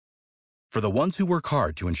For the ones who work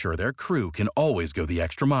hard to ensure their crew can always go the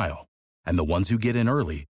extra mile, and the ones who get in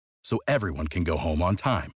early so everyone can go home on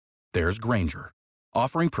time, there's Grainger,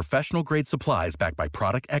 offering professional-grade supplies backed by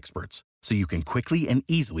product experts so you can quickly and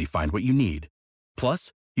easily find what you need.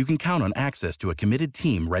 Plus, you can count on access to a committed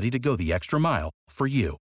team ready to go the extra mile for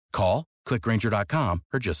you. Call, click Grainger.com,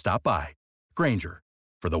 or just stop by. Grainger,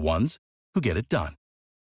 for the ones who get it done.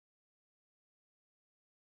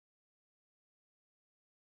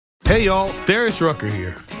 Hey y'all, Darius Rucker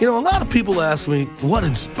here. A lot of people ask me, what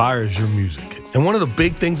inspires your music? And one of the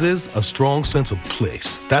big things is a strong sense of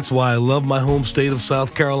place. That's why I love my home state of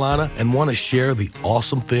South Carolina and want to share the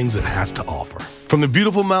awesome things it has to offer. From the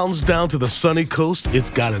beautiful mountains down to the sunny coast, it's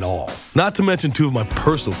got it all. Not to mention two of my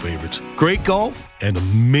personal favorites, great golf and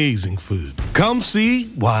amazing food. Come see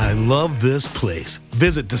why I love this place.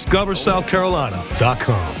 Visit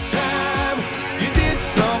discoversouthcarolina.com.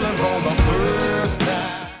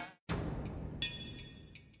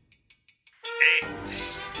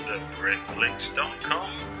 It's the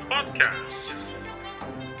BritFlix.com podcast.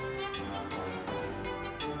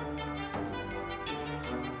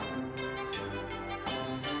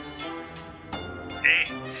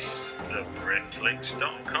 It's the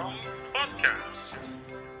BritFlix.com podcast.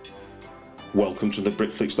 Welcome to the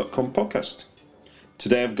BritFlix.com podcast.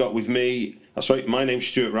 Today I've got with me, my name's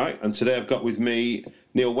Stuart Wright, and today I've got with me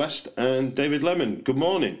Neil West and David Lemon. Good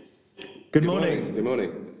morning. Good morning. Good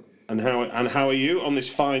morning. And how are you on this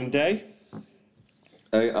fine day?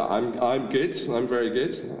 I'm good. I'm very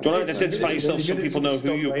good. Do you want to identify yourself so people know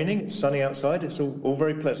who you are? Raining. It's sunny outside. It's all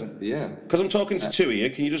very pleasant. Yeah. Because I'm talking to two here.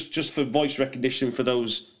 Can you just for voice recognition for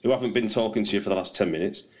those who haven't been talking to you for the last 10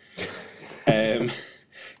 minutes,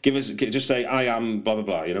 just say I am blah blah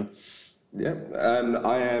blah. Yeah.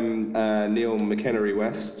 I am Neil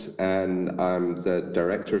Mcenery-West, and I'm the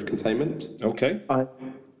director of Containment. Okay.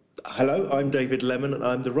 Hello, I'm David Lemon, and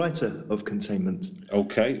I'm the writer of Containment.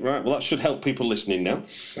 Okay, right. Well, that should help people listening now.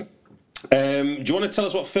 Do you want to tell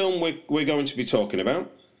us what film we're going to be talking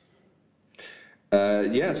about?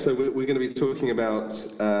 So we're going to be talking about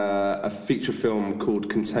a feature film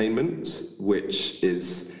called Containment, which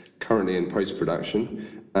is currently in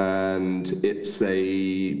post-production, and it's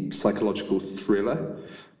a psychological thriller.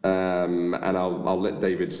 And I'll let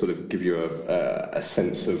David sort of give you a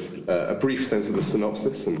sense of a brief sense of the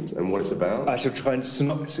synopsis and what it's about. I shall try and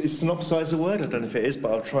synopsize the word. I don't know if it is,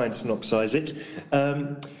 but I'll try and synopsize it.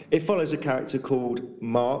 It follows a character called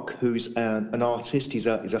Mark, who's an artist. He's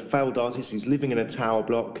a failed artist. He's living in a tower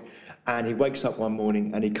block, and he wakes up one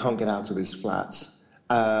morning and he can't get out of his flat.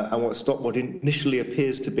 And what initially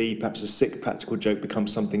appears to be perhaps a sick practical joke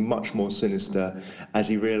becomes something much more sinister as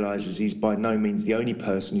he realises he's by no means the only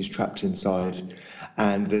person who's trapped inside.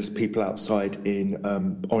 And there's people outside in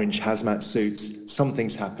orange hazmat suits.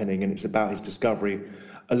 Something's happening, and it's about his discovery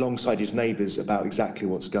alongside his neighbours about exactly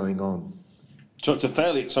what's going on. So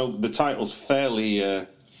the title's fairly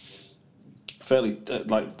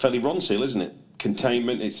Ron Seal, isn't it?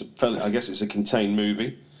 Containment. I guess it's a contained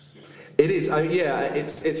movie. It is.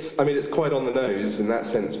 It's quite on the nose in that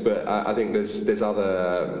sense, but I think there's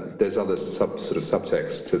other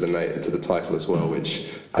subtext to the title as well, which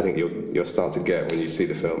I think you'll start to get when you see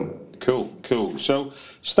the film. Cool. So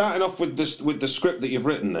starting off with the script that you've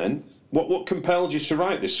written, then what compelled you to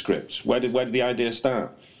write this script? Where did the idea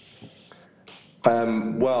start?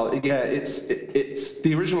 It's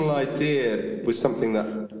the original idea was something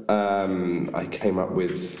that I came up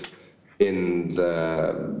with in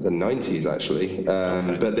the 90s, actually,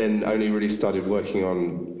 but then only really started working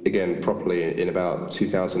on again properly in about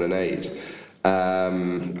 2008,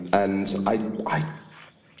 and I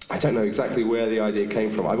don't know exactly where the idea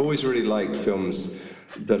came from. I've always really liked films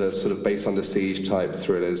that are sort of based under siege type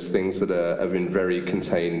thrillers, things that are in very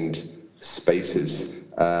contained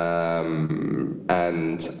spaces, and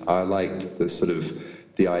I liked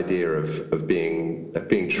the idea of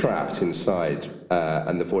being trapped inside,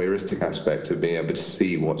 and the voyeuristic aspect of being able to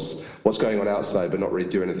see what's going on outside but not really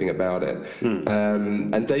do anything about it.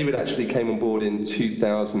 And David actually came on board in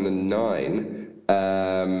 2009,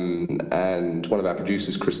 and one of our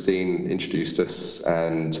producers, Christine, introduced us,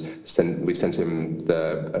 and we sent him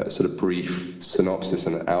the sort of brief synopsis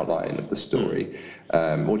and outline of the story,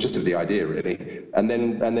 or just of the idea really, and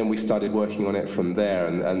then we started working on it from there,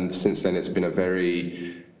 and since then it's been a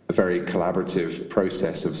very collaborative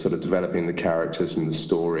process of sort of developing the characters and the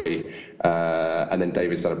story, and then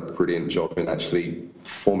David's done a brilliant job in actually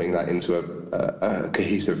forming that into a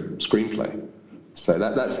cohesive screenplay. So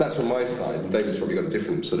that's from my side. David's probably got a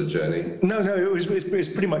different sort of journey. No, it was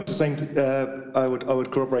pretty much the same. I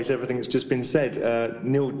would corroborate everything that's just been said.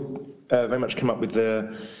 Neil very much came up with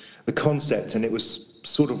the the concept, and it was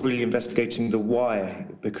sort of really investigating the why,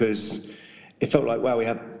 because it felt like, wow, we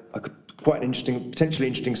have quite an interesting, potentially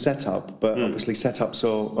interesting setup, but obviously setups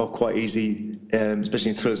are quite easy, especially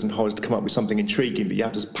in thrillers and horrors, to come up with something intriguing, but you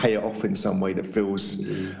have to pay it off in some way that feels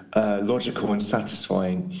logical and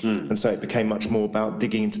satisfying. And so it became much more about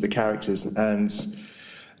digging into the characters and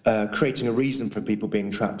creating a reason for people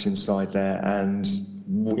being trapped inside there. And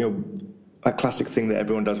a classic thing that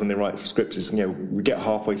everyone does when they write scripts is, we get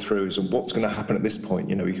halfway through, so what's going to happen at this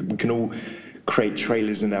point? We can all create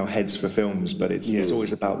trailers in our heads for films, but it's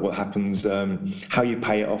always about what happens, how you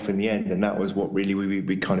pay it off in the end, and that was what really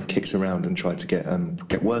we kind of kicked around and tried to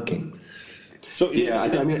get working. So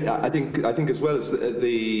I think as well as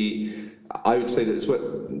I would say that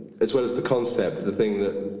as well as the concept, the thing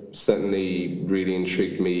that certainly really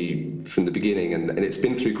intrigued me from the beginning, and it's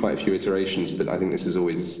been through quite a few iterations, but I think this is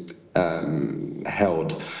always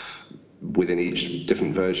held within each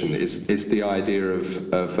different version, is the idea of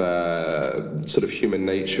sort of human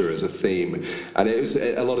nature as a theme. And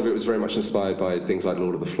a lot of it was very much inspired by things like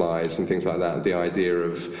Lord of the Flies and things like that, the idea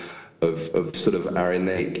of sort of our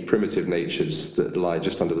innate primitive natures that lie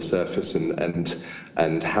just under the surface,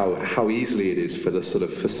 and how easily it is for the sort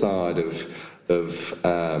of facade of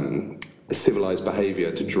civilized behavior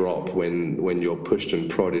to drop when you're pushed and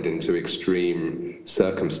prodded into extreme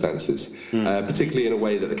circumstances, particularly in a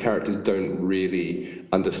way that the characters don't really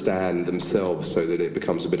understand themselves, so that it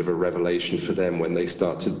becomes a bit of a revelation for them when they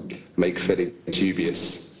start to make fairly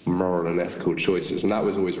dubious moral and ethical choices. And that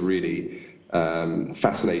was always really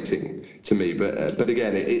fascinating to me, but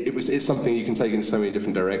again, it's something you can take in so many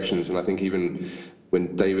different directions. And I think even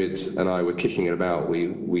when David and I were kicking it about,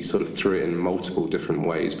 we sort of threw it in multiple different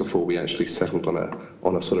ways before we actually settled on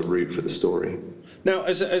a sort of route for the story. Now,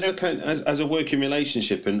 as a working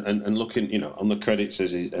relationship, and looking, on the credits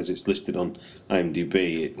as it's listed on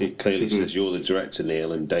IMDb, it clearly says you're the director,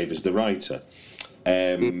 Neil, and Dave is the writer.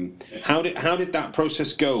 How did that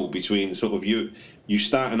process go between sort of you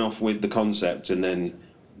starting off with the concept and then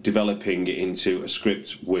developing it into a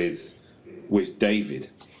script with David,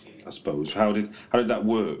 I suppose? How did that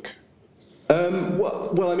work?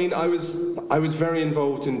 Well, I mean, I was very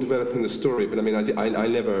involved in developing the story, but I mean, I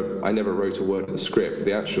never wrote a word of the script.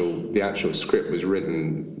 The actual script was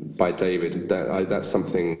written by David. That's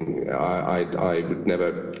something I would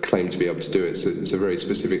never claim to be able to do. It's a very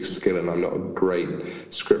specific skill, and I'm not a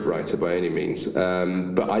great script writer by any means.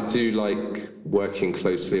 But I do like working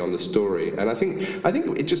closely on the story, and I think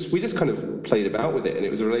we just kind of played about with it, and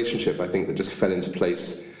it was a relationship, I think, that just fell into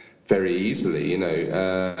place very easily,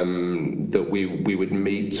 that we would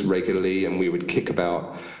meet regularly and we would kick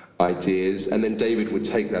about ideas, and then David would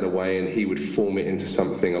take that away and he would form it into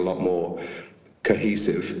something a lot more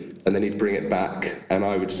cohesive, and then he'd bring it back and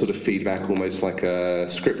I would sort of feedback almost like a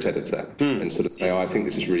script editor and sort of say, I think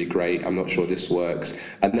this is really great, I'm not sure this works,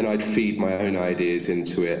 and then I'd feed my own ideas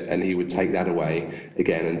into it and he would take that away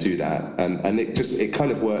again and do that, and it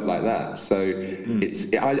kind of worked like that. So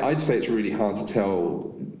I'd say it's really hard to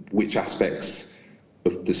tell which aspects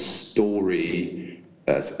of the story.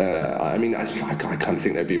 I mean, I kind of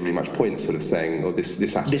think there'd be really much point sort of saying, "Oh, this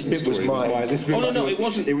aspect this bit was mine." It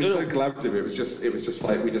wasn't. It was so collaborative. It was just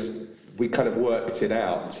like we kind of worked it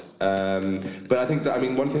out. But I think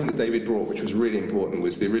one thing that David brought, which was really important,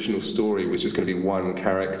 was the original story was just going to be one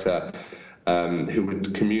character who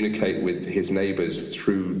would communicate with his neighbours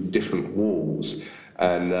through different walls.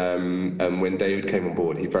 And when David came on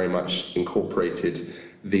board, he very much incorporated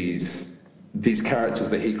these characters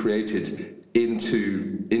that he created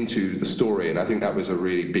into the story, and I think that was a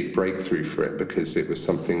really big breakthrough for it, because it was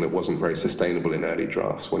something that wasn't very sustainable in early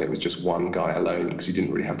drafts when it was just one guy alone, because you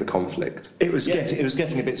didn't really have the conflict. It was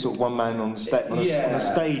getting a bit sort of one man on a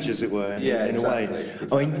stage, as it were, in a way.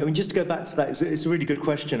 I mean, just to go back to that, it's a really good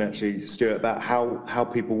question actually, Stuart, about how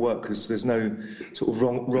people work, because there's no sort of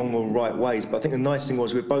wrong or right ways. But I think the nice thing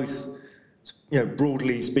was we're both,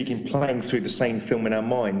 broadly speaking, playing through the same film in our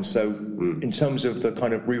minds. So in terms of the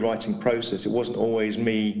kind of rewriting process, it wasn't always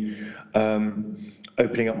me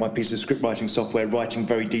opening up my piece of script writing software, writing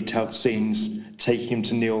very detailed scenes, taking them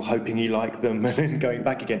to Neil, hoping he liked them, and then going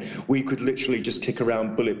back again. We could literally just kick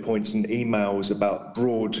around bullet points and emails about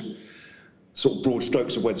broad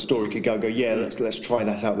strokes of where the story could go. Yeah, let's try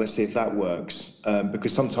that out. Let's see if that works.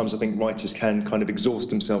 Because sometimes I think writers can kind of exhaust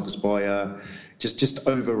themselves by just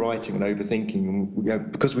overwriting and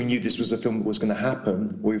overthinking. Because we knew this was a film that was going to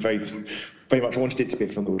happen, we very, very much wanted it to be a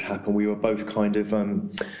film that would happen. We were both kind of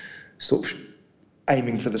sort of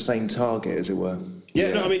aiming for the same target, as it were.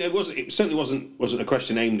 Yeah, no, I mean, it certainly wasn't a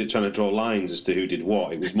question aimed at trying to draw lines as to who did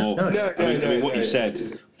what. It was more. What you said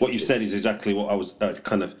what you said is exactly what I was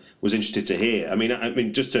kind of was interested to hear. I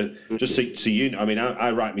mean, just so you know, I mean, I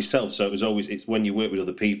write myself, so it's when you work with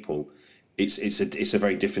other people, it's a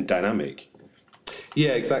very different dynamic.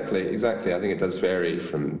 Yeah, exactly. I think it does vary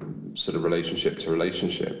from sort of relationship to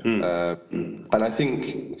relationship, and I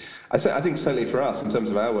think certainly for us, in terms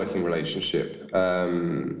of our working relationship,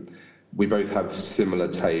 we both have similar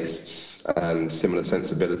tastes and similar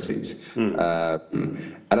sensibilities, and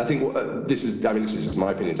I think this is just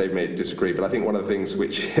my opinion. Dave may disagree, but I think one of the things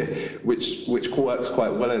which works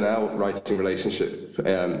quite well in our writing relationship,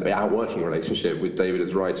 our working relationship with David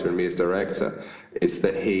as writer and me as director, is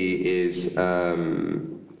that he is.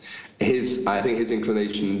 I think his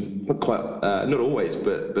inclination, not always,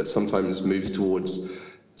 but sometimes moves towards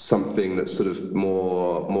something that's sort of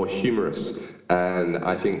more humorous, and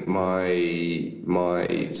I think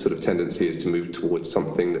my sort of tendency is to move towards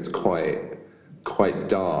something that's quite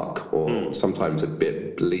dark or sometimes a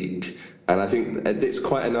bit bleak. And I think it's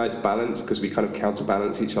quite a nice balance because we kind of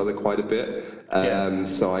counterbalance each other quite a bit.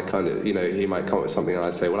 So I kind of, he might come up with something and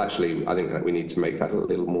I say, well, actually, I think that we need to make that a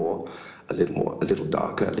little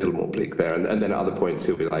darker, a little more bleak there. And then at other points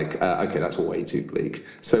he'll be like, okay, that's way too bleak.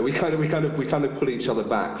 So we kind of pull each other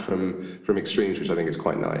back from extremes, which I think is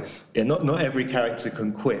quite nice. Yeah, not every character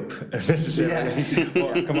can quip necessarily,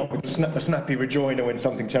 or come up with a snappy rejoinder when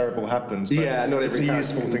something terrible happens. But yeah, not every character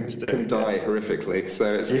useful thing to do. Can die horrifically,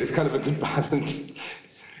 so it's kind of a good balance.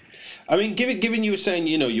 I mean, given you were saying,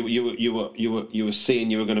 you were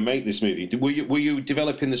seeing you were going to make this movie, were you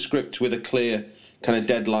developing the script with a clear kind of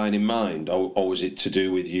deadline in mind, or was it to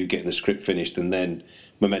do with you getting the script finished and then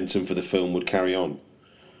momentum for the film would carry on?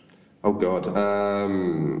 Oh God,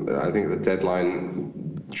 I think the deadline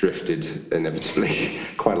drifted inevitably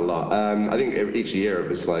quite a lot. I think each year it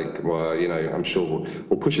was like, well, I'm sure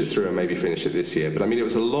we'll push it through and maybe finish it this year. But I mean, it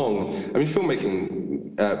was filmmaking,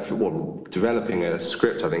 developing a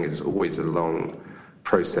script, I think is always a long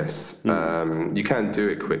process. You can do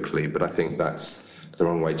it quickly, but I think that's the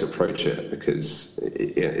wrong way to approach it, because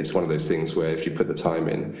it's one of those things where if you put the time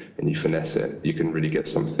in and you finesse it, you can really get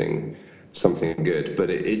something good. But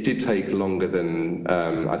it did take longer than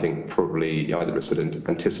I think probably either of us had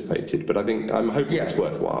anticipated. But I'm hoping it's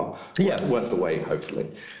worthwhile. Yeah, worth the wait, hopefully.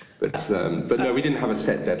 But no, we didn't have a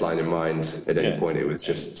set deadline in mind at any point. It was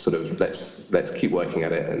just sort of let's keep working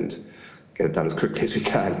at it and get it done as quickly as we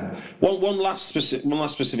can. One last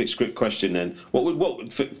specific script question then.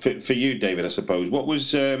 What for you, David? I suppose what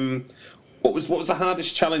was the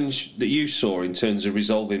hardest challenge that you saw in terms of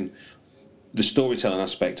resolving the storytelling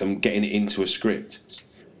aspect and getting it into a script?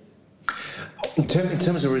 In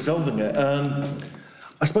terms of resolving it,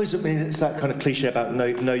 I suppose it's that kind of cliche about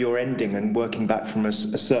know your ending and working back from a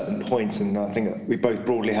certain point, and I think we both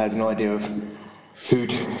broadly had an idea of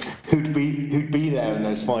who'd be there in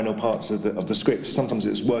those final parts of the script. Sometimes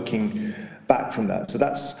it's working back from that, so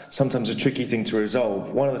that's sometimes a tricky thing to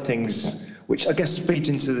resolve. One of the things which I guess feeds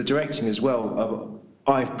into the directing as well,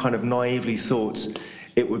 I kind of naively thought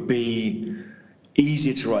it would be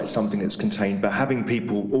easier to write something that's contained, but having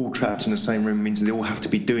people all trapped in the same room means they all have to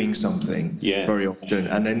be doing something very often,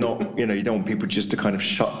 and they're not, you don't want people just to kind of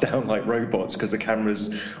shut down like robots because the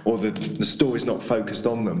cameras or the story's not focused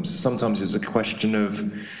on them. So sometimes it's a question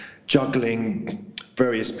of juggling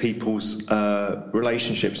various people's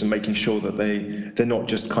relationships and making sure that they're not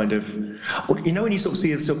just kind of, when you sort of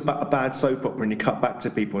see a bad soap opera and you cut back to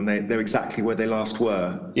people and they're exactly where they last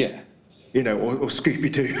were. Yeah. Or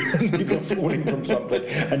Scooby-Doo, and people are falling from something,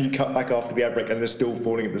 and you cut back after the ad break and they're still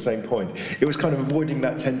falling at the same point. It was kind of avoiding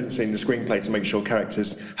that tendency in the screenplay to make sure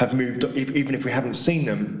characters have moved, even if we haven't seen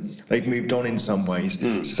them, they've moved on in some ways.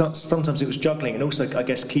 So sometimes it was juggling, and also, I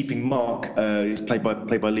guess, keeping Mark, who's played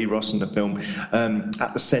by Lee Ross in the film,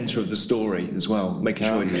 at the centre of the story as well, making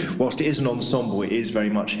sure, whilst it is an ensemble, it is very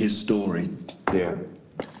much his story. Yeah.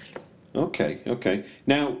 Okay.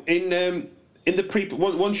 Now, in the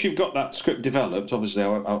once you've got that script developed, obviously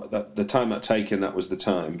the time that taken, that was the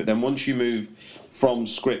time. But then once you move from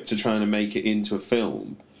script to trying to make it into a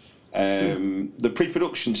film, the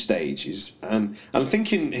pre-production stages, and I'm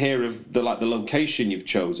thinking here of the location you've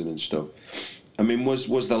chosen and stuff. I mean,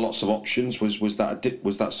 was there lots of options? Was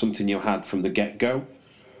that something you had from the get-go?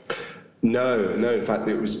 No. In fact,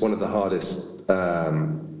 it was one of the hardest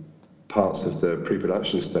parts of the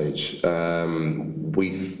pre-production stage.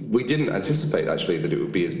 We didn't anticipate actually that it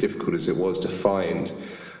would be as difficult as it was to find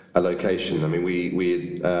a location. I mean,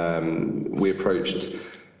 we approached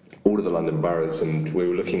all of the London boroughs, and we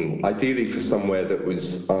were looking ideally for somewhere that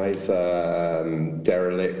was either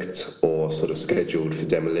derelict or sort of scheduled for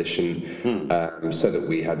demolition, so that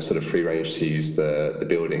we had sort of free range to use the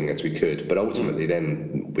building as we could. But ultimately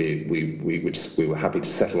then we were happy to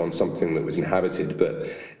settle on something that was inhabited, but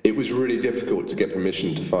it was really difficult to get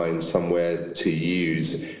permission to find somewhere to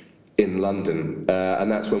use in London,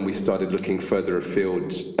 and that's when we started looking further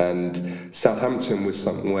afield. And Southampton was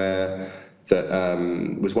somewhere that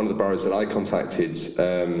was one of the boroughs that I contacted,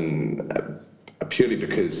 purely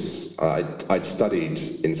because I'd studied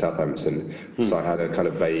in Southampton, so I had a kind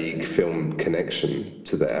of vague film connection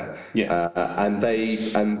to there. And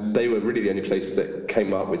they were really the only place that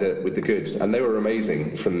came up with the goods, and they were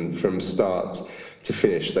amazing from start to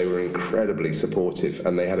finish. They were incredibly supportive,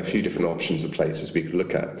 and they had a few different options of places we could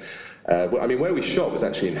look at. I mean, where we shot was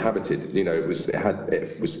actually inhabited. You know, it was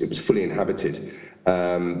fully inhabited,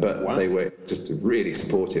 but they were just really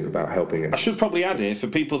supportive about helping us. I should probably add here, for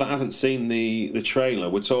people that haven't seen the trailer,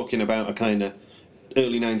 we're talking about a kind of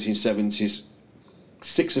early 1970s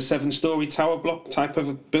 6 or 7 story tower block type of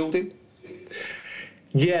a building.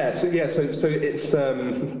 So it's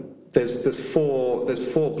there's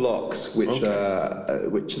four blocks which are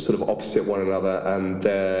sort of opposite one another, and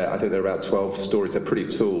I think they're about 12 stories. They're pretty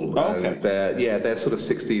tall. And they're sort of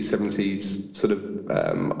 60s, 70s sort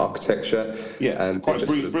of architecture. Yeah, and quite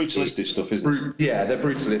brutalistic stuff, isn't it? Yeah, they're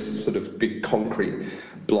brutalist, sort of big concrete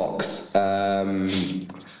blocks. And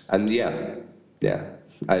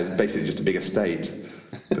basically just a big estate.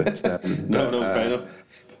 But, fair enough.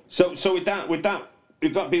 So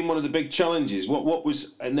with that being one of the big challenges, what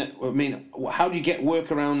was, and that, I mean, how do you get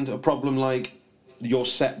work around a problem like your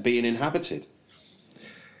set being inhabited?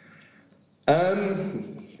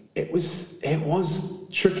 It was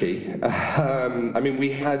tricky. I mean, we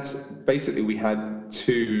had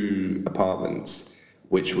 2 apartments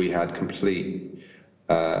which we had complete,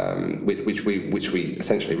 which we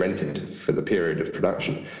essentially rented for the period of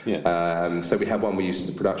production. So we had one we used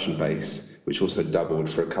as a production base, which also doubled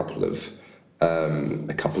for a couple of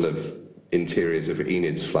interiors of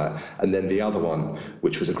Enid's flat, and then the other one,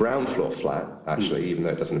 which was a ground floor flat, actually, even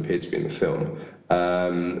though it doesn't appear to be in the film,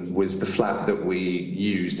 was the flat that we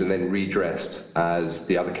used and then redressed as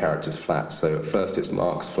the other character's flat. So at first it's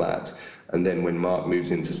Mark's flat, and then when Mark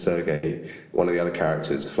moves into Sergei, one of the other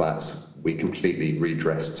characters' flats, we completely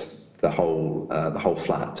redressed the whole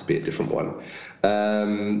flat to be a different one.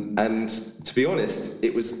 And to be honest,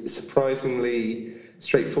 it was surprisingly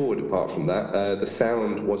straightforward. Apart from that, the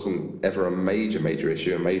sound wasn't ever a major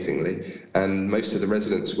issue, amazingly, and most of the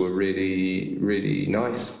residents were really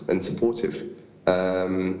nice and supportive.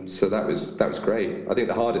 So that was great. I think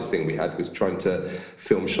the hardest thing we had was trying to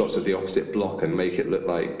film shots of the opposite block and make it look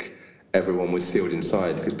like everyone was sealed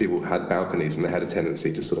inside, because people had balconies and they had a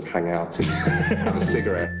tendency to sort of hang out and have a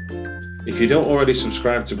cigarette. If you don't already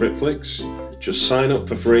subscribe to Britflix, just sign up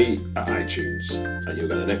for free at iTunes and you'll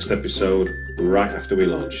get the next episode right after we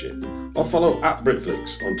launch it. Or follow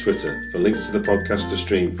 @Britflix on Twitter for links to the podcast to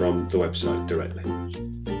stream from the website directly.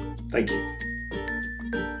 Thank you.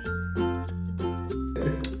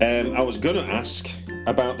 I was going to ask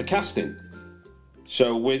about the casting.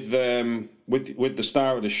 So with the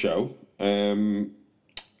star of the show,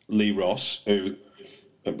 Lee Ross, who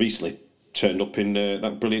recently turned up in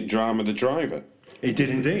that brilliant drama, The Driver. He did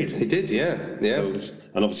indeed. He did, yeah. And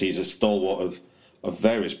obviously he's a stalwart of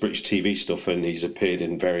various British TV stuff, and he's appeared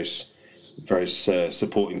in various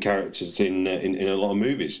supporting characters in a lot of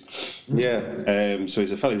movies. Yeah. So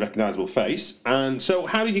he's a fairly recognisable face. And so,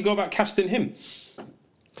 how did you go about casting him?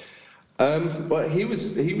 Well, he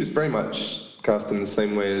was very much cast in the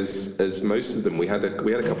same way as most of them. We had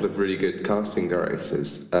a couple of really good casting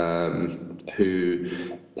directors who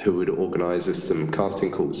would organise us some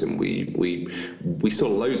casting calls, and we saw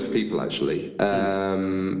loads of people actually.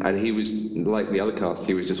 And he was, like the other cast,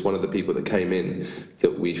 he was just one of the people that came in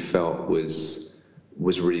that we felt was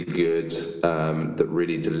really good, that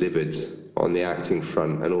really delivered on the acting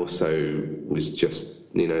front, and also was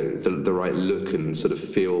just, you know, the right look and sort of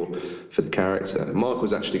feel for the character. Mark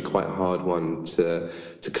was actually quite a hard one to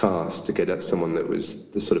cast, to get at someone that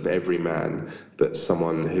was the sort of everyman, but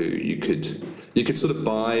someone who you could sort of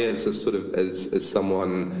buy as a sort of as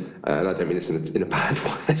someone, and I don't mean this in a bad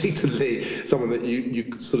way to Lee, someone that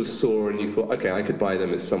you sort of saw and you thought, okay, I could buy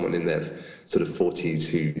them as someone in their sort of 40s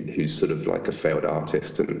who's sort of like a failed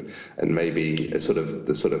artist and maybe the sort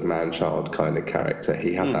of man-child kind of character.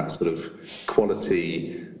 He had that sort of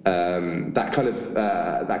quality, that kind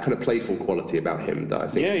of playful quality about him that I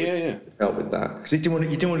think helped with that. Because you don't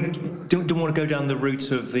want to go down the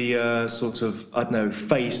route of the sort of, I don't know,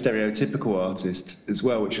 fey stereotypical artist as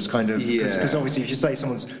well, which is kind of, because obviously if you say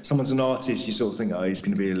someone's an artist, you sort of think, oh, he's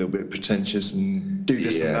going to be a little bit pretentious and do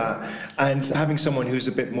this and that. And having someone who's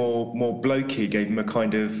a bit more blokey gave him a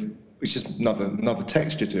kind of was just another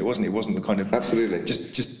texture to it, wasn't it? It wasn't the kind of absolutely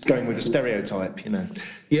just going with a stereotype, you know.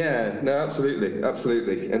 Yeah, no,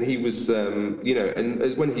 absolutely. And he was, and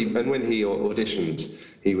when he auditioned,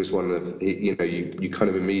 he was one of, you kind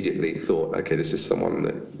of immediately thought, okay, this is someone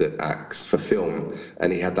that acts for film,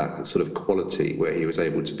 and he had that sort of quality where he was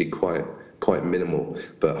able to be quite minimal,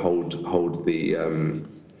 but hold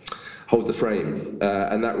the frame,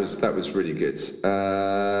 and that was really good.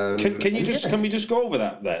 Can we just go over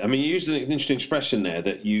that there? I mean, you used an interesting expression there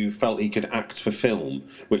that you felt he could act for film,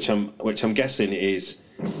 which I'm guessing is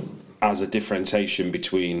as a differentiation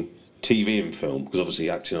between TV and film, because obviously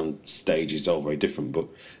acting on stage is all very different, but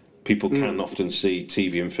people can often see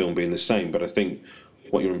TV and film being the same. But I think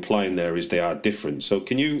what you're implying there is they are different. So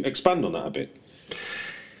can you expand on that a bit?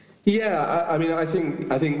 Yeah, I mean, I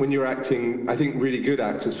think when you're acting, I think really good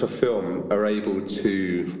actors for film are able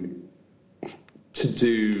to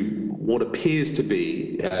do what appears to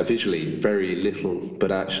be visually very little,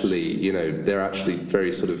 but actually, they're actually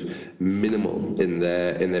very sort of minimal in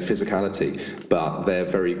their physicality, but they're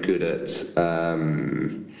very good at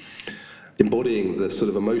embodying the sort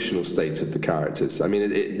of emotional state of the characters. I mean,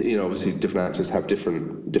 obviously different actors have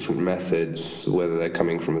different methods, whether they're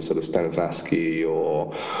coming from a sort of Stanislavski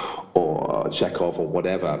or Chekhov or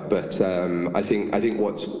whatever. But I think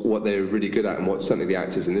what they're really good at, and what certainly the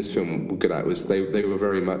actors in this film were good at, was they were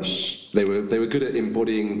very much they were good at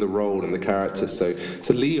embodying the role and the character. So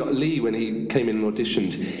Lee, when he came in and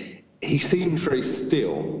auditioned, he seemed very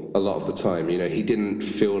still a lot of the time. He didn't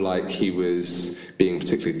feel like he was being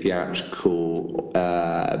particularly theatrical,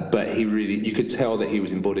 but you could tell that he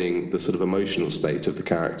was embodying the sort of emotional state of the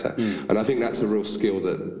character. And I think that's a real skill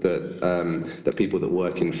that people that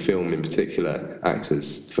work in film, in particular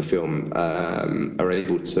actors for film, are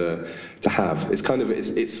able to have. It's kind of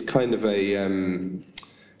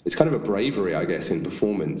a bravery, I guess, in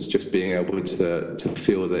performance, just being able to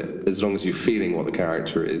feel that as long as you're feeling what the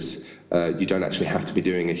character is, you don't actually have to be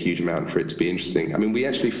doing a huge amount for it to be interesting. I mean, we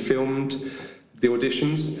actually filmed the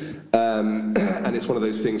auditions, and it's one of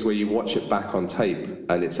those things where you watch it back on tape,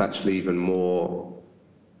 and it's actually even more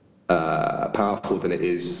powerful than it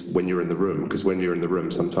is when you're in the room, because when you're in the room,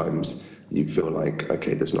 sometimes you feel like,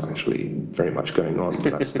 okay, there's not actually very much going on.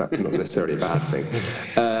 That's not necessarily a bad thing.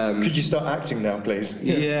 Could you start acting now, please?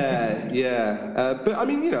 Yeah. But I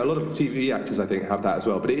mean, a lot of TV actors, I think, have that as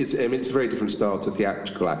well. But it's a very different style to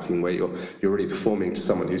theatrical acting, where you're really performing to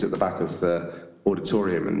someone who's at the back of the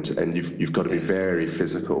auditorium, and you've got to be very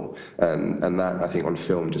physical, and that, I think, on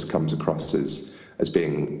film just comes across as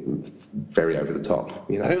being very over the top. I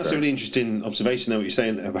think that's a really interesting observation, though, what you're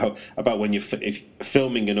saying about when you're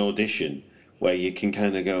filming an audition, where you can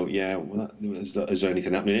kind of go, is there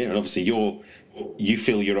anything happening here? And obviously you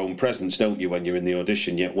feel your own presence, don't you, when you're in the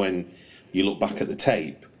audition, yet when you look back at the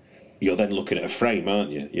tape, you're then looking at a frame,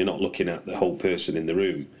 aren't you? You're not looking at the whole person in the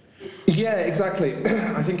room. Yeah, exactly.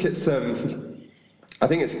 I think it's an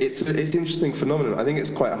interesting phenomenon. I think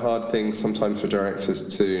it's quite a hard thing sometimes for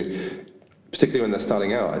directors to, particularly when they're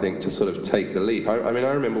starting out, I think, to sort of take the leap. I mean,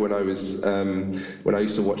 I remember when I used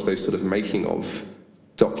to watch those sort of making of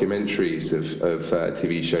documentaries of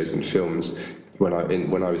TV shows and films when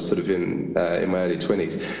I was sort of in my early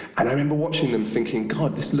 20s, and I remember watching them thinking,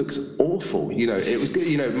 God, this looks awful. It was good.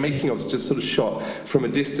 Making ofs just sort of shot from a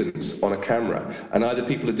distance on a camera, and either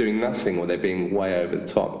people are doing nothing or they're being way over the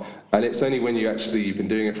top. And it's only when you've been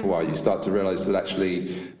doing it for a while, you start to realise that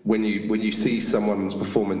actually, when you see someone's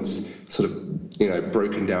performance sort of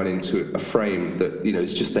broken down into a frame that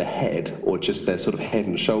is just their head, or just their sort of head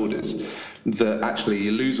and shoulders, that actually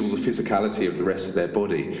you lose all the physicality of the rest of their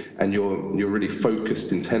body, and you're really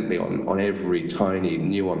focused intently on every tiny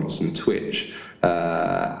nuance and twitch,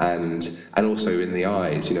 and also in the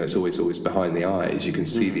eyes. It's always behind the eyes. You can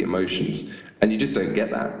see the emotions, and you just don't get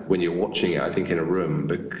that when you're watching it, I think, in a room,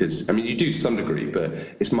 because I mean, you do to some degree, but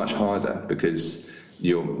it's much harder because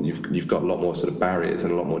you've got a lot more sort of barriers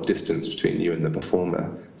and a lot more distance between you and the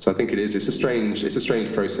performer. So I think it's a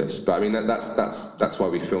strange process. But I mean, that's why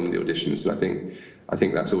we film the auditions, and I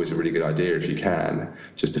think that's always a really good idea, if you can,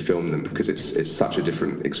 just to film them, because it's such a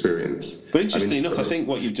different experience. But interestingly enough, I think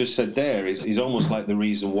what you've just said there is almost like the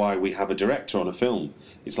reason why we have a director on a film.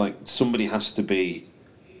 It's like somebody has to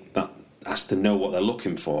know what they're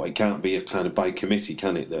looking for. It can't be a kind of by committee,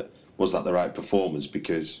 can it? That was that the right performance,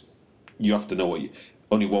 because you have to know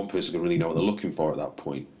only one person can really know what they're looking for at that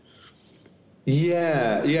point.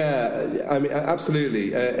 Yeah. I mean,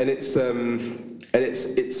 absolutely, and it's an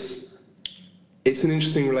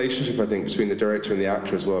interesting relationship, I think, between the director and the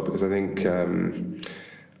actor as well, because I think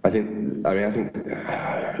I think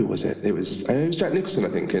who was it? It was Jack Nicholson, I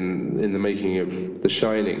think, in the making of The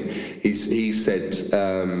Shining. He said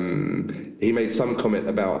he made some comment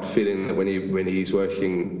about feeling that when he's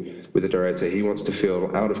working with a director, he wants to feel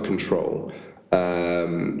out of control,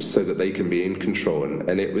 so that they can be in control.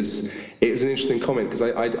 And it was an interesting comment, because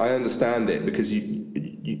I understand it, because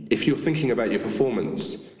if you're thinking about your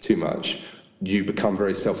performance too much, you become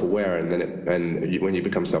very self-aware, and then when you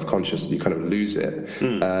become self-conscious, you kind of lose it.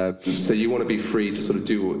 So you want to be free to sort of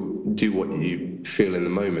do what you feel in the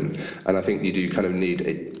moment, and I think you do kind of need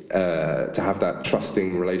to have that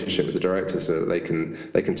trusting relationship with the director, so that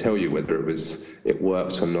they can tell you whether it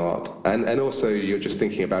worked or not, and also you're just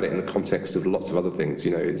thinking about it in the context of lots of other things.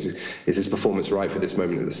 You know, is this performance right for this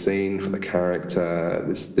moment of the scene, for the character?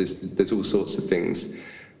 There's all sorts of things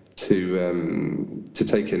to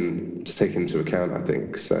take into account, I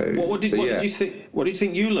think. So what did you think? What do you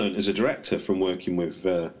think you learned as a director from working with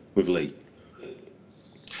Lee?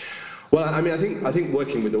 Well, I mean, I think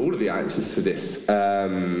working with all of the actors for this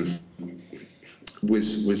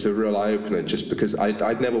was a real eye-opener, just because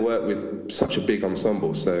I'd never worked with such a big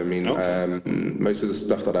ensemble. So I mean, most of the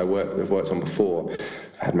stuff that I've worked on before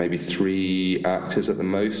had maybe 3 actors at the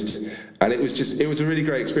most, and it was a really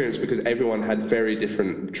great experience, because everyone had very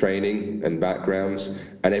different training and backgrounds,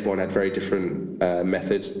 and everyone had very different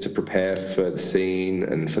methods to prepare for the scene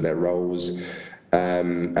and for their roles.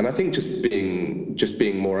 And I think just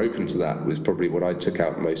being more open to that was probably what I took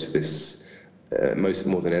out most of this.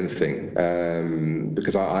 More than anything,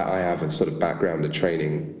 because I have a sort of background of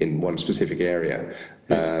training in one specific area,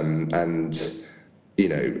 and you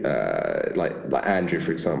know, like Andrew,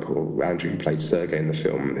 for example. Andrew, who played Sergei in the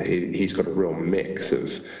film, he's got a real mix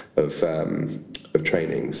of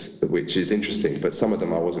trainings, which is interesting, but some of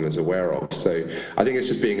them I wasn't as aware of. So I think it's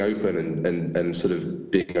just being open and sort of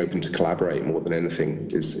being open to collaborate more than anything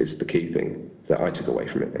is the key thing that I took away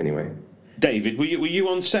from it, anyway. David, were you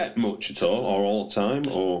on set much at all, or all the time,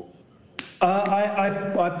 or?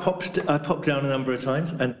 I popped down a number of times,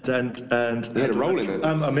 and you had a role in it.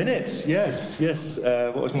 I'm in it. Yes.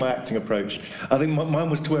 What was my acting approach? I think mine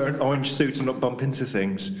was to wear an orange suit and not bump into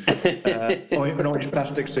things. An orange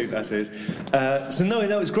plastic suit, that is. So no,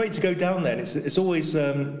 that was great to go down there. And it's always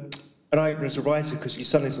an eye-opener as a writer, because you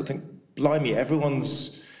suddenly sort of think, blimey,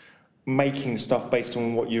 everyone's making stuff based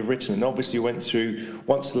on what you've written. And obviously you went through,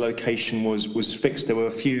 once the location was fixed, there were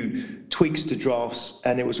a few tweaks to drafts,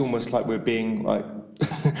 and it was almost like we're being like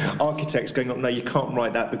architects going, no, you can't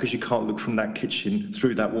write that, because you can't look from that kitchen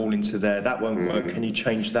through that wall into there. That won't work. Can you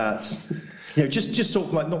change that? You know, just sort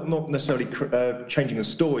of like not necessarily changing the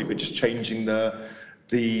story, but just changing the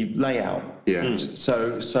layout. Yeah.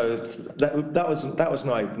 So that was an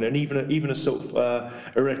eye-opener. And even a sort of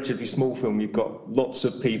a relatively small film, you've got lots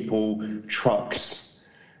of people, trucks,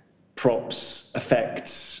 props,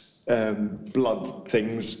 effects, blood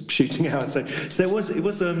things shooting out. So it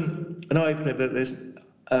was an eye-opener that there's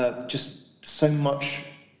just so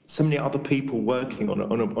many other people working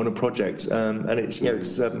on a project, and it's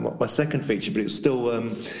my second feature, but it's still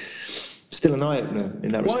an eye-opener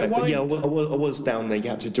in that respect. But yeah, I was down there. You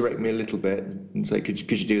had to direct me a little bit and say, could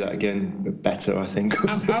you do that again better, I think.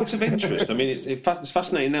 Out of interest, I mean, it's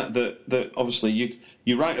fascinating that obviously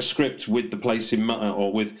you write a script with the place in mind,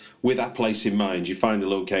 or with that place in mind. You find a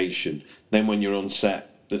location. Then when you're on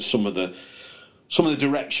set, that some of the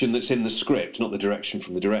direction that's in the script, not the direction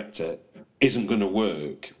from the director, isn't going to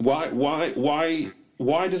work. Why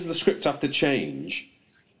does the script have to change,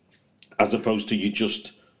 as opposed to you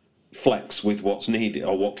just flex with what's needed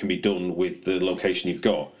or what can be done with the location you've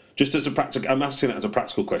got? Just as a practical, I'm asking that as a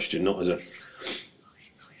practical question, not as a.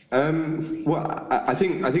 Well, I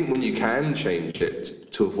think when you can change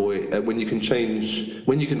it to avoid, when you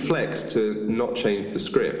can flex to not change the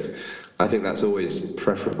script, I think that's always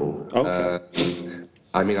preferable. Okay.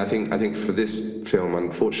 I mean, I think for this film,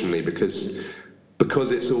 unfortunately, because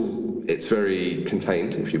it's very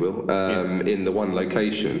contained, if you will, in the one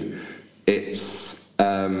location, it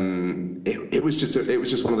was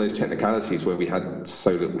just one of those technicalities where we had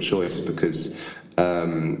so little choice, because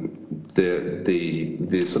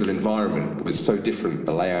the sort of environment was so different,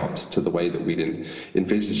 the layout, to the way that we'd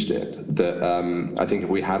envisaged it, that I think if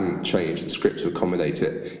we hadn't changed the script to accommodate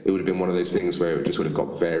it, it would have been one of those things where it just would have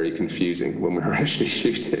got very confusing when we were actually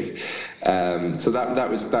shooting. So that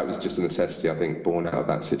was just a necessity, I think, born out of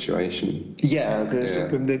that situation. Yeah, because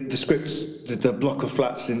the scripts, the block of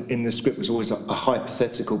flats in the script was always a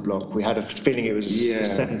hypothetical block. We had a feeling it was a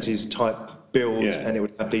 70s type build, and it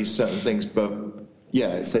would have these certain things, but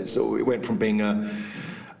it went from being an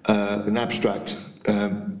abstract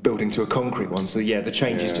building to a concrete one. So yeah, the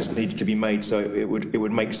changes just needed to be made so it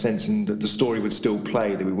would make sense, and that the story would still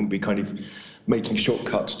play, that we wouldn't be kind of making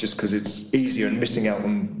shortcuts just because it's easier and missing out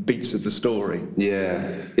on beats of the story.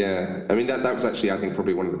 Yeah. I mean, that was actually, I think,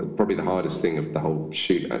 probably the hardest thing of the whole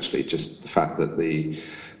shoot, actually, just the fact that the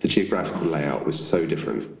geographical layout was so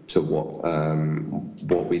different to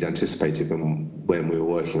what we'd anticipated when we were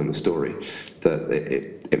working on the story, that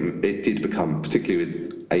it did become, particularly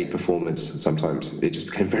with 8 performers, sometimes it just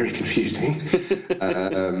became very confusing.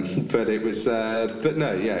 But it was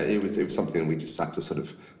something we just had to sort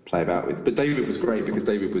of play about with. But David was great, because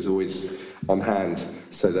David was always on hand,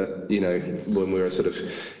 so that, you know, when we were sort of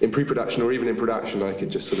in pre-production or even in production, I could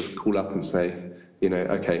just sort of call up and say, you know,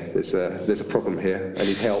 okay, there's a problem here, I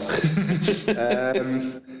need help.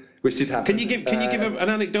 Which did happen. Can you give an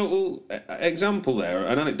anecdotal example there?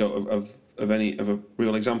 An anecdote of a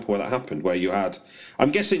real example where that happened, where you had?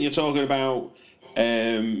 I'm guessing you're talking about.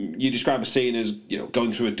 You describe a scene as, you know,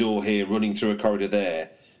 going through a door here, running through a corridor there,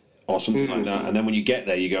 or something like that, and then when you get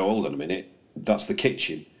there, you go, hold on a minute, that's the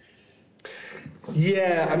kitchen.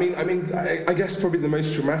 Yeah, I mean, I guess probably the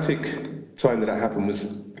most dramatic time that happened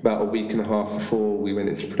was about a week and a half before we went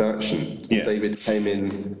into production. Yeah. David came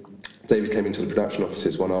into the production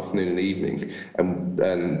offices one afternoon and evening,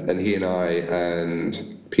 and he and I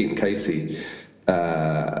and Pete and Casey,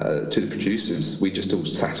 to the producers, we just all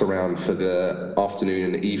sat around for the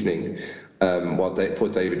afternoon and evening, while poor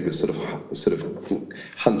David was sort of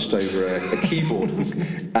hunched over a keyboard,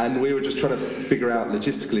 and we were just trying to figure out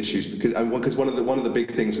logistical issues, because one of the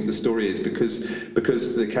big things with the story is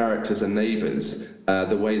because the characters are neighbours,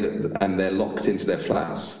 the way that, and they're locked into their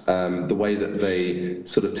flats, the way that they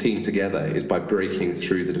sort of team together is by breaking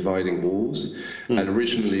through the dividing walls. And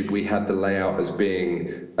originally we had the layout as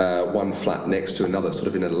being one flat next to another, sort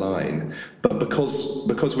of in a line, but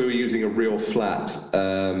because we were using a real flat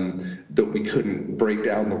that we couldn't break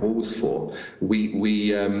down the walls for, we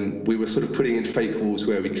were sort of putting in fake walls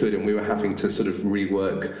where we could, and we were having to sort of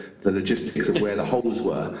rework the logistics of where the holes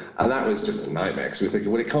were, and that was just a nightmare, because we were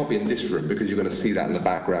thinking, well, it can't be in this room because you're going to see that in the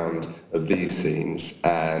background of these scenes,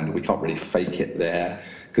 and we can't really fake it there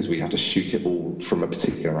because we have to shoot it all from a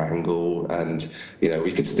particular angle, and, you know,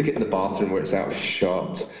 we could stick it in the bathroom where it's out of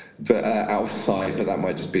shot, but outside, but that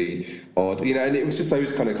might just be odd, you know. And it was just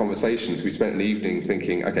those kind of conversations. We spent an evening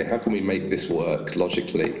thinking, okay, how can we make this work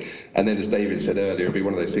logically? And then, as David said earlier, it'd be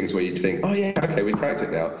one of those things where you'd think, oh yeah, okay, we cracked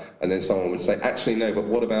it now, and then someone would say, actually no, but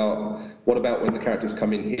what about when the characters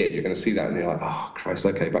come in here? You're going to see that, and you're like, oh Christ,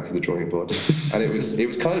 okay, back to the drawing board. And it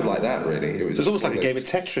was kind of like that, really. It was almost like a game of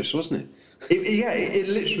Tetris, wasn't it? It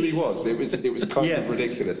literally was. It was kind of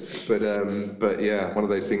ridiculous, but yeah, one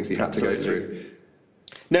of those things you had to go through.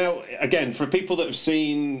 Now, again, for people that have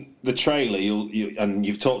seen the trailer, and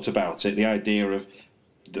you've talked about it, the idea of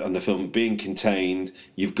and the film being contained,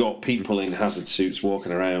 you've got people in hazard suits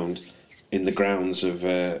walking around in the grounds of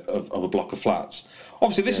a block of flats.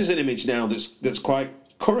 Obviously, this is an image now that's quite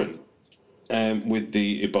current with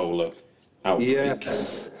the Ebola outbreak.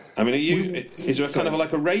 Yes. I mean, is there kind of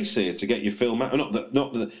like a race here to get your film out?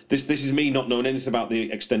 This is me not knowing anything about the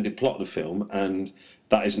extended plot of the film, and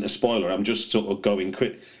that isn't a spoiler. I'm just sort of going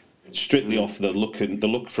strictly off the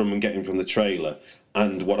look from and getting from the trailer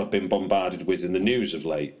and what I've been bombarded with in the news of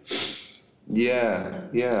late. Yeah.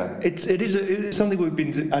 It is something we've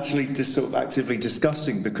been actually just sort of actively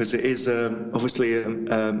discussing, because it is obviously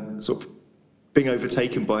sort of being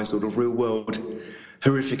overtaken by sort of real world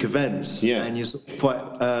horrific events, and you're sort of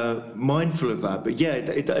quite mindful of that. But yeah,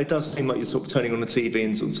 it does seem like you're sort of turning on the TV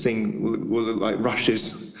and sort of seeing like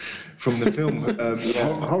rushes from the film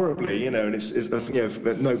horribly, you know. And it's you know,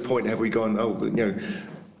 at no point have we gone, oh, you know,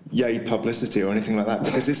 yay publicity or anything like that,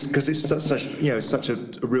 because it's such you know, such a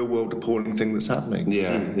real world appalling thing that's happening.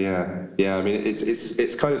 Yeah. I mean,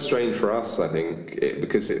 it's kind of strange for us, I think,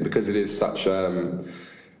 because it is such.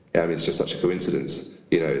 I mean, it's just such a coincidence,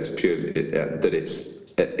 you know. It's pure that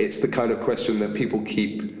it's the kind of question that people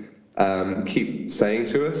keep saying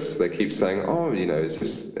to us. They keep saying, "Oh, you know, it's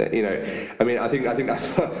just, you know." I mean, I think that's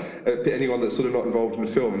what anyone that's sort of not involved in the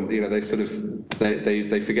film, you know, they sort of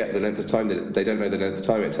they forget the length of time that they don't know the length of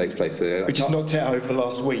time it takes place. We just knocked it out over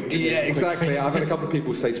last week. Yeah, exactly. I've had a couple of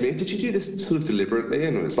people say to me, "Did you do this sort of deliberately?"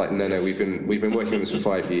 And it's like, no, we've been working on this for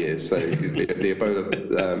 5 years. So the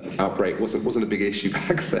Ebola outbreak wasn't a big issue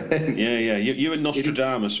back then. Yeah. You and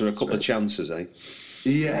Nostradamus are a couple of chances, eh?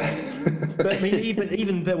 Yeah. But I mean,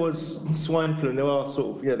 even there was swine flu, and there are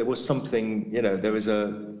sort of, there was something, there was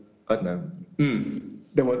a, I don't know.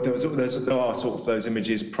 There are sort of those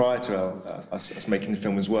images prior to us making the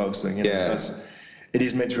film as well. So it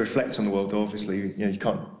is meant to reflect on the world. Obviously, you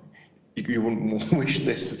can't. you wouldn't wish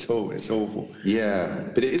this at all. It's awful. Yeah,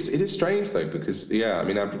 but it is strange though, because I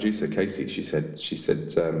mean, our producer Casey, she said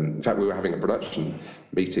in fact we were having a production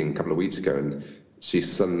meeting a couple of weeks ago, and she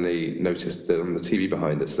suddenly noticed that on the TV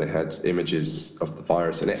behind us they had images of the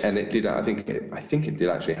virus, and it did. I think it did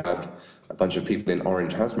actually have a bunch of people in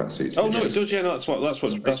orange hazmat suits. Oh no, it does. Yeah, that's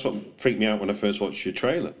what freaked me out when I first watched your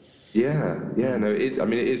trailer. Yeah, no, I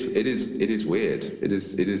mean, it is weird. It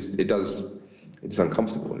is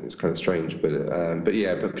uncomfortable and it's kind of strange, but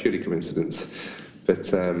purely coincidence.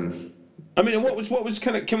 But I mean, what was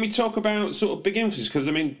kind of? Can we talk about sort of big influences? Because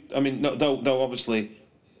I mean, though obviously,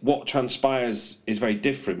 what transpires is very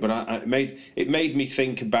different. But it made me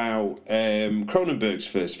think about Cronenberg's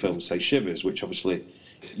first film, say Shivers, which obviously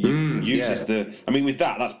uses the. I mean, with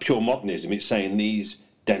that's pure modernism. It's saying these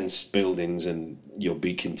dense buildings and you'll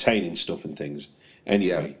be containing stuff and things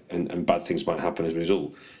anyway, and bad things might happen as a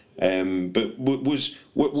result. But what was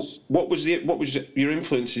your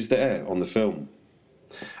influences there on the film?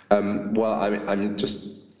 Well,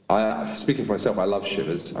 I'm speaking for myself. I love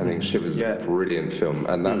Shivers. I think Shivers is a brilliant film,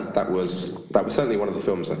 and that was certainly one of the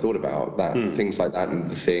films I thought about. Things like that and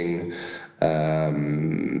The Thing,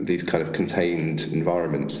 these kind of contained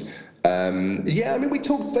environments. I mean,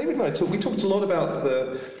 David and I talked a lot about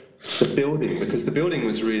the building, because the building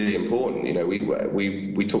was really important.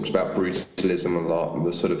 We talked about brutalism a lot, and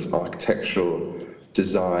the sort of architectural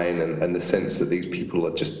design and the sense that these people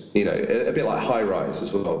are just, a bit like High Rise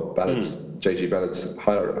as well. J.G. Ballard's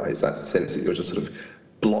High Rise, that sense that you're just sort of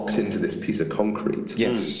blocked into this piece of concrete.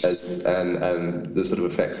 Yes. And the sort of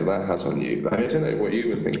effects that has on you. I don't know what you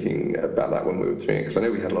were thinking about that when we were doing it, because I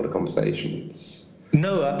know we had a lot of conversations.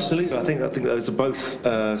 No, absolutely. I think those are both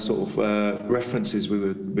references we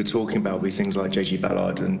were talking about with things like J.G.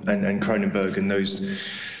 Ballard and Cronenberg, and those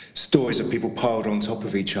stories of people piled on top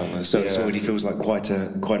of each other. So it already feels like quite a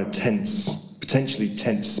potentially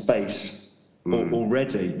tense space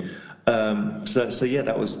already.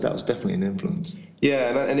 That was definitely an influence.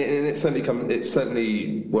 Yeah, and it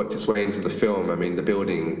certainly worked its way into the film. I mean, the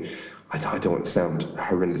building. I don't want to sound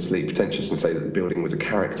horrendously pretentious and say that the building was a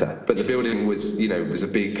character, but the building was a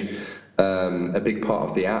big part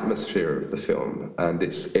of the atmosphere of the film, and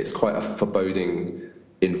it's quite a foreboding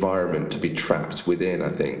environment to be trapped within, I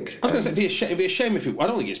think. I was going to say, it'd be a shame if I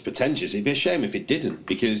don't think it's pretentious. It'd be a shame if it didn't,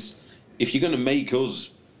 because if you're going to make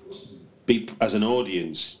us be, as an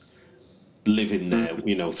audience, live in there,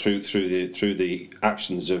 through the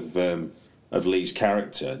actions of Lee's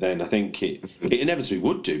character, then I think it inevitably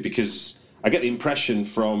would do, because I get the impression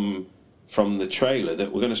from the trailer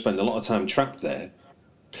that we're going to spend a lot of time trapped there,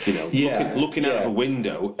 looking out of a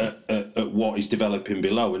window at what is developing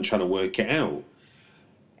below and trying to work it out.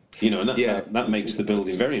 And that makes the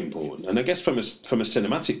building very important. And I guess from a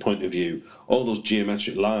cinematic point of view, all those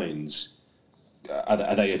geometric lines,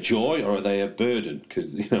 are they a joy or are they a burden?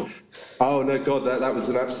 Because Oh no, God, that was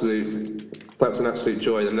an absolute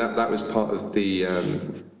joy, and that was part of the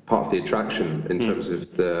attraction in terms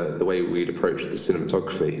of the way we'd approach the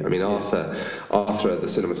cinematography. I mean, Arthur, the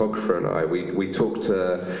cinematographer, and I, we talked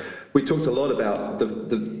a lot about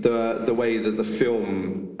the way that the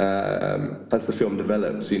film, as the film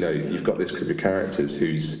develops, you've got this group of characters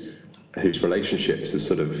whose relationships are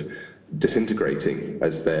sort of disintegrating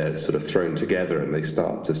as they're sort of thrown together, and they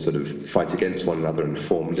start to sort of fight against one another and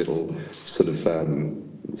form little sort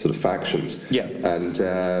of factions. Yeah.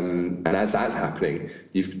 And as that's happening,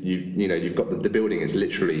 you've got the building is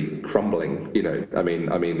literally crumbling. I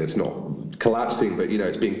mean it's not collapsing, but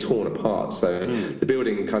it's being torn apart. So the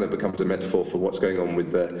building kind of becomes a metaphor for what's going on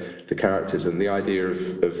with the characters, and the idea of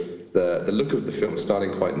the look of the film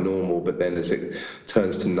starting quite normal, but then as it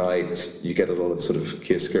turns to night, you get a lot of sort of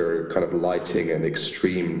chiaroscuro kind of lighting and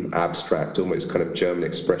extreme abstract, almost kind of German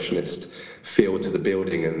expressionist feel to the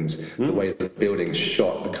building, and the way the building's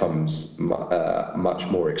shot becomes much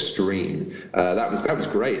more extreme. That was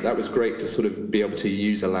great. That was great to sort of be able to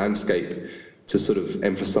use a landscape to sort of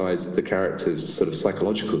emphasize the characters' sort of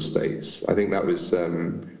psychological states. I think that was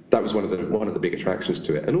one of the big attractions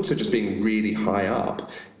to it, and also just being really high up.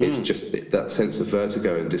 It's just that sense of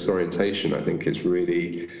vertigo and disorientation, I think, is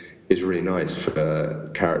really nice for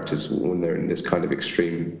characters when they're in this kind of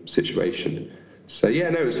extreme situation. So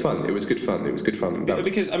it was fun. It was good fun.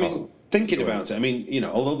 Because I mean, thinking about it,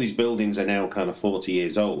 although these buildings are now kind of 40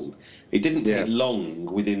 years old, it didn't take long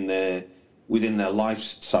within their life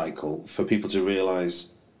cycle for people to realise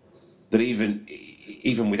that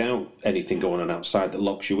even without anything going on outside that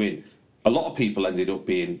locks you in, a lot of people ended up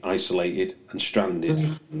being isolated and stranded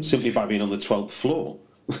simply by being on the 12th floor.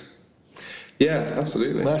 Yeah,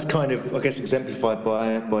 absolutely. And that's kind of, I guess, exemplified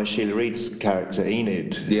by Sheila Reid's character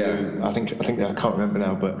Enid. Yeah. Who I think I can't remember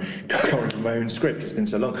now, but I can't remember my own script. It's been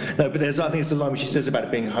so long. No, but I think it's a line where she says about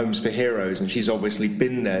it being homes for heroes, and she's obviously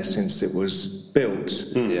been there since it was built.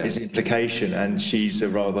 Is the implication, and she's a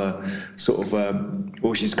rather sort of,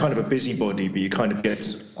 well, she's kind of a busybody, but you kind of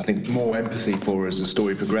get, I think, more empathy for her as the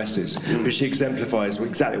story progresses. But she exemplifies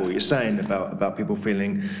exactly what you're saying about people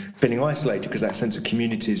feeling isolated because that sense of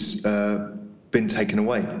community's been taken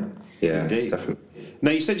away. Yeah, Indeed. definitely.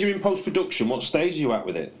 Now, you said you're in post-production. What stage are you at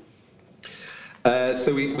with it?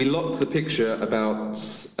 So we locked the picture about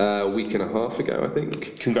a week and a half ago, I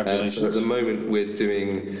think. Congratulations. So at the moment we're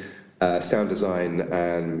doing sound design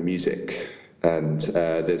and music, and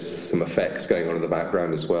there's some effects going on in the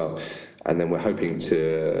background as well. And then we're hoping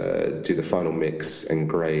to do the final mix and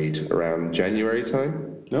grade around January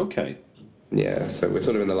time. Okay. Yeah, so we're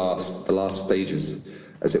sort of in the last stages,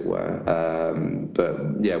 as it were.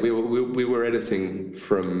 But yeah, we were editing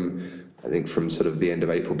from sort of the end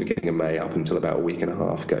of April, beginning of May, up until about a week and a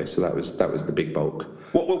half ago. So that was the big bulk.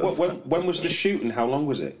 When was the shoot and how long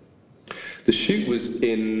was it? The shoot was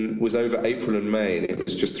over April and May, and it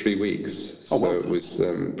was just 3 weeks. So it was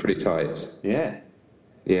pretty tight. Yeah.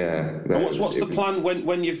 Yeah. No, and what's the plan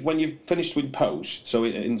when you've finished with post? So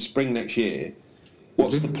in spring next year,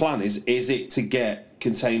 what's the plan? Is it to get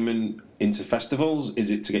Containment into festivals? Is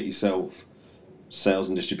it to get yourself sales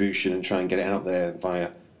and distribution and try and get it out there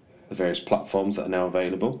via the various platforms that are now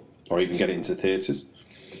available, or even get it into theatres?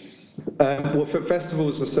 Well, for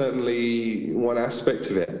festivals are certainly one aspect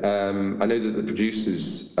of it. I know that the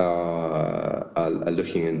producers are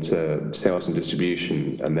looking into sales and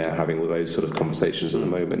distribution, and they're having all those sort of conversations at the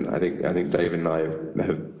moment. I think David and I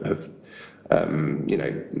have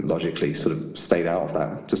logically sort of stayed out of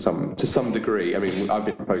that to some degree. I mean, I've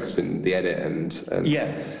been focusing the edit and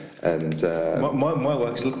yeah. And my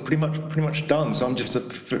work is pretty much done, so I'm just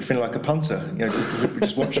feeling like a punter,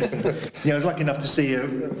 just watching. I was lucky enough to see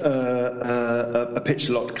a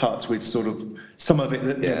picture locked cut with sort of some of it,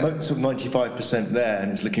 sort of 95% there,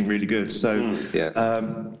 and it's looking really good. So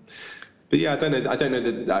but yeah, I don't know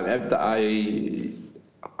that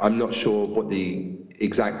I'm not sure what the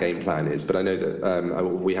exact game plan is, but I know that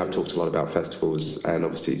we have talked a lot about festivals, and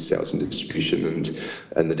obviously sales and distribution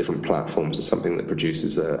and the different platforms are something that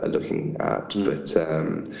producers are looking at. But I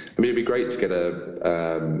mean, it'd be great to get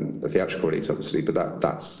a theatrical release, obviously, but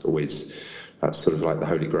that's sort of like the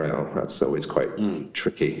holy grail. That's always quite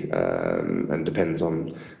tricky, and depends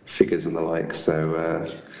on figures and the like. So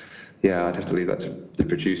yeah, I'd have to leave that to the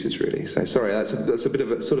producers, really. So sorry, that's a bit of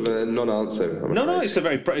a sort of a non-answer. No, it's a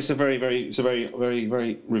very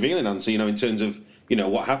revealing answer. In terms of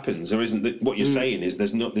what happens. There isn't what you're saying is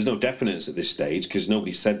there's no definites at this stage because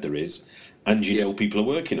nobody said there is, and people are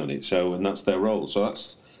working on it. So and that's their role. So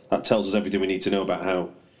that tells us everything we need to know about how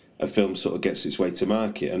a film sort of gets its way to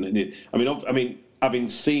market. And I mean,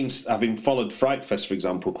 having followed Fright Fest, for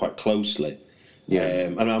example, quite closely. Yeah,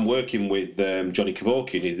 and I'm working with Johnny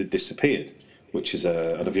Kevorkian, that disappeared, which is I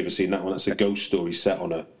don't know if you've ever seen that one. That's a ghost story set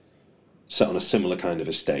on a similar kind of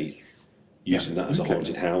estate, using that as a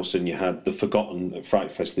haunted house. And you had The Forgotten at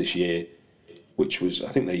Fright Fest this year, which was, I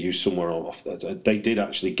think they used somewhere off. They did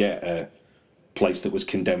actually get a place that was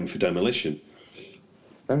condemned for demolition.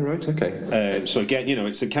 Oh right, okay. So again,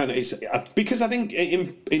 it's a kind of because I think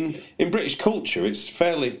in British culture it's a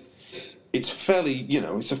fairly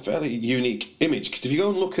unique image, because if you go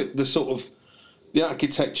and look at the sort of the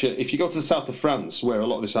architecture, if you go to the south of France, where a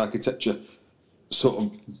lot of this architecture sort of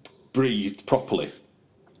breathed properly,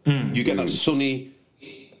 you get that sunny,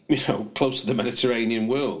 close to the Mediterranean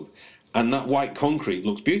world, and that white concrete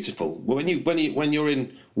looks beautiful. When you're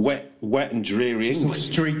in wet and dreary England, it's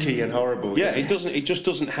streaky and horrible. Yeah, it just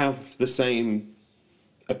doesn't have the same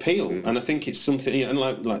appeal, and I think it's something, and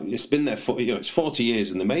like it's been there for it's 40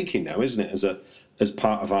 years in the making now, isn't it? As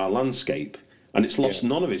part of our landscape, and it's lost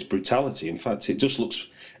none of its brutality. In fact, it just looks.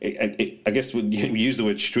 I guess when you use the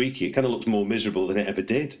word streaky, it kind of looks more miserable than it ever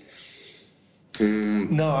did.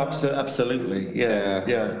 No, absolutely, yeah.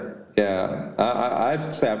 I have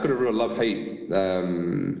to say I've got a real love-hate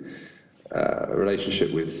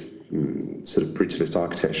relationship with sort of brutalist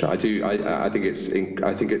architecture. I do. I think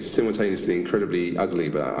it's simultaneously incredibly ugly,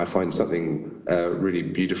 but I find something really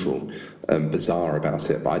beautiful, bizarre about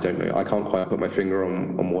it. But I don't know. I can't quite put my finger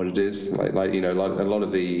on what it is. Like a lot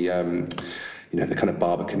of the the kind of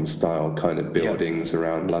Barbican style kind of buildings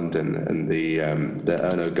around London, and the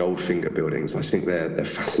Erno Goldfinger buildings. I think they're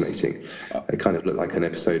fascinating. They kind of look like an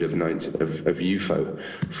episode of UFO.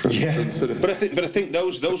 From sort of... But I think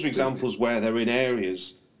those are examples where they're in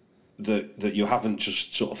areas that you haven't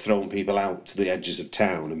just sort of thrown people out to the edges of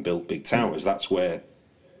town and built big towers. That's where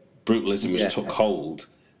brutalism has took hold,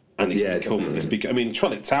 and it's become. I mean,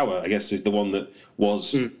 Trolloc Tower, I guess, is the one that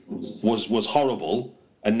was horrible,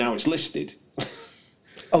 and now it's listed.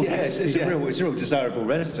 Oh yes, it's a real desirable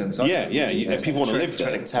residence. People want to live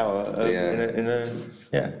there. Trolloc Tower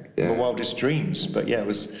in my wildest dreams. But it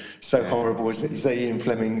was so horrible. As say, Ian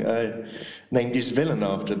Fleming named his villain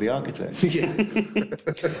after the architect.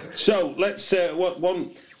 So let's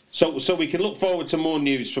So we can look forward to more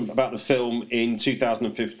news about the film in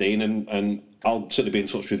 2015, and I'll certainly be in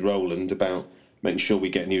touch with Roland about making sure we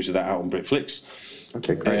get news of that out on Britflix.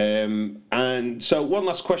 Okay, great. And so one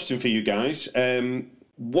last question for you guys.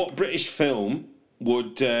 What British film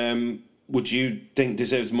would you think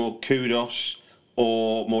deserves more kudos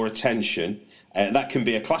or more attention? That can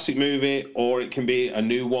be a classic movie, or it can be a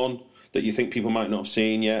new one that you think people might not have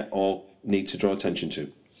seen yet or need to draw attention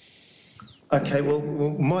to. Okay, well,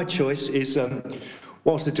 my choice is,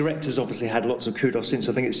 whilst the director's obviously had lots of kudos since,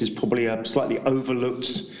 I think this is probably a slightly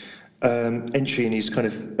overlooked entry in his kind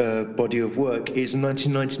of body of work, is a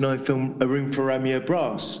 1999 film, A Room for Romeo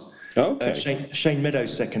Brass. Okay. Shane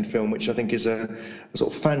Meadows' second film, which I think is a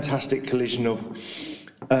sort of fantastic collision of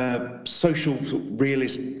social sort of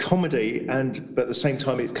realist comedy, but at the same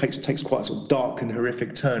time it takes quite a sort of dark and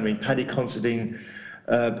horrific turn. I mean, Paddy Considine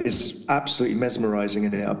is absolutely mesmerising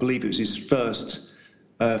in it. I believe it was his first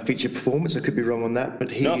feature performance. I could be wrong on that, but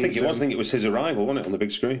I think it was. I think it was his arrival, wasn't it, on the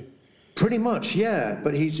big screen? Pretty much, yeah.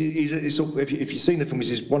 But he's sort of, if you've seen the film, he's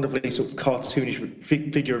this wonderfully sort of cartoonish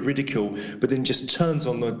figure of ridicule, but then just turns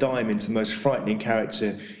on the dime into the most frightening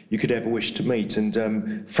character you could ever wish to meet.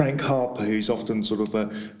 And Frank Harper, who's often sort of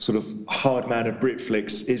a hard man of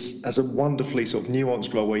Britflix, has a wonderfully sort of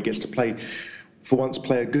nuanced role where he gets to play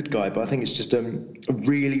a good guy. But I think it's just a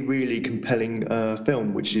really, really compelling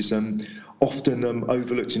film, which is often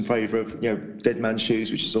overlooked in favour of Dead Man's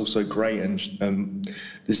Shoes, which is also great, and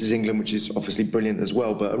This Is England, which is obviously brilliant as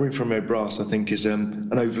well. But A Room for Romeo Brass, I think, is an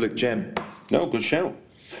overlooked gem. No, good shout.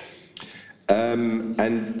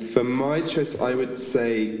 And for my choice, I would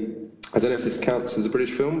say, I don't know if this counts as a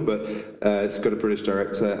British film, but it's got a British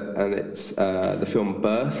director, and it's the film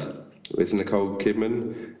Birth with Nicole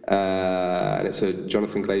Kidman, and it's a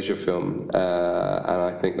Jonathan Glazer film, and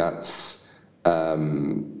I think that's.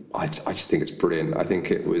 I just think it's brilliant. I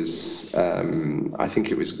think it was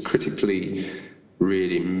critically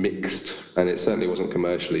really mixed, and it certainly wasn't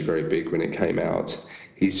commercially very big when it came out.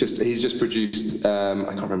 He's just produced. I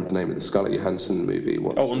can't remember the name of the Scarlett Johansson movie.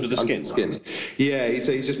 Under the Skin. Yeah, he's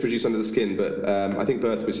just produced Under the Skin, but I think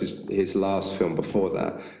Birth was his last film before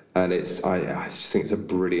that, and I just think it's a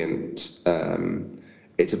brilliant.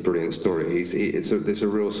 It's a brilliant story. There's a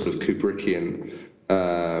real sort of Kubrickian.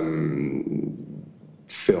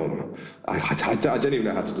 Film. I don't even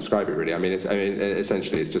know how to describe it really.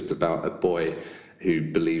 Essentially it's just about a boy who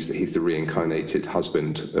believes that he's the reincarnated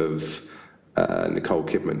husband of Nicole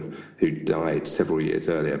Kidman, who died several years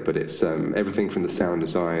earlier. But it's everything from the sound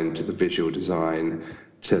design to the visual design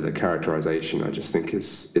to the characterization. I just think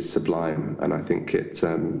is sublime, and I think it's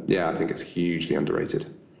hugely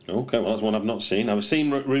underrated. Okay, well that's one I've not seen. I've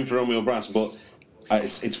seen Room for Romeo Brass, but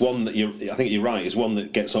it's one that I think you're right. It's one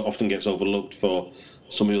that often gets overlooked for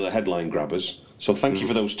some of the other headline grabbers. So thank you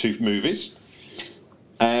for those two movies.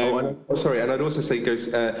 Sorry, and I'd also say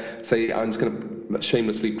I'm just going to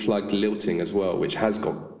shamelessly plug Lilting as well, which has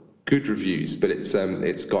got good reviews, but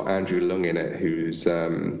it's got Andrew Lung in it, who's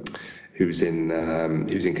in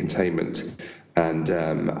Containment, and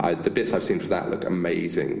the bits I've seen for that look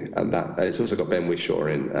amazing, and that it's also got Ben Whishaw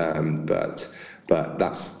in, but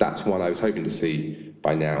that's one I was hoping to see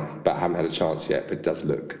by now, but I haven't had a chance yet. But it does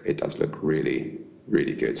look really,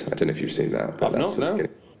 really good. I don't know if you've seen that, but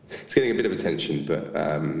it's getting a bit of attention, but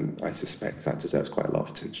I suspect that deserves quite a lot of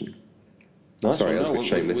attention. Nice. Sorry, that's a bit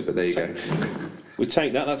shameless, but there you go. We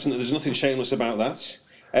take that. There's nothing shameless about that.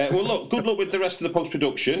 Well, look, good luck with the rest of the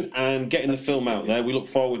post-production and getting the film out there. We look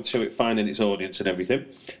forward to it finding its audience and everything.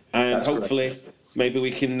 And that's hopefully, maybe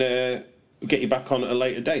we can get you back on at a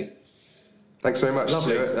later date. Thanks very much.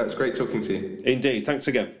 Lovely. That was great talking to you. Indeed. Thanks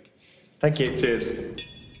again. Thank you. Cheers. It's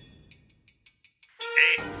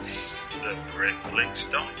the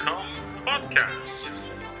Britflix.com podcast.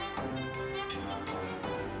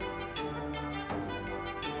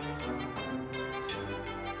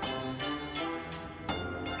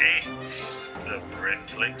 It's the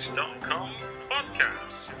Britflix.com podcast.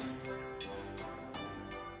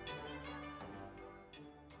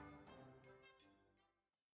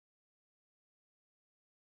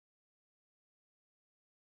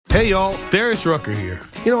 Hey y'all, Darius Rucker here.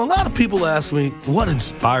 A lot of people ask me, what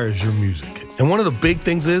inspires your music? And one of the big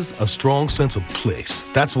things is a strong sense of place.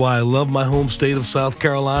 That's why I love my home state of South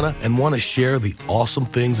Carolina and want to share the awesome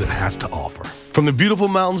things it has to offer. From the beautiful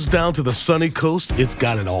mountains down to the sunny coast, it's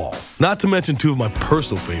got it all. Not to mention two of my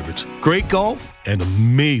personal favorites, great golf and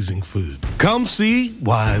amazing food. Come see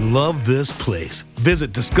why I love this place.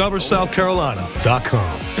 Visit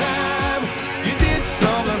discoversouthcarolina.com.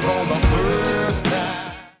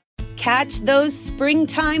 Catch those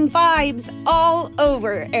springtime vibes all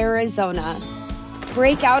over Arizona.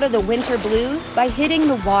 Break out of the winter blues by hitting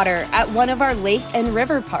the water at one of our lake and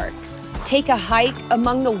river parks. Take a hike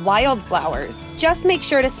among the wildflowers. Just make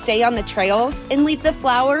sure to stay on the trails and leave the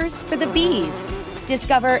flowers for the bees.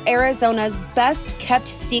 Discover Arizona's best kept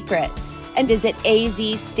secret and visit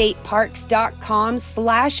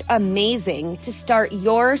azstateparks.com/amazing to start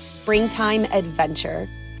your springtime adventure.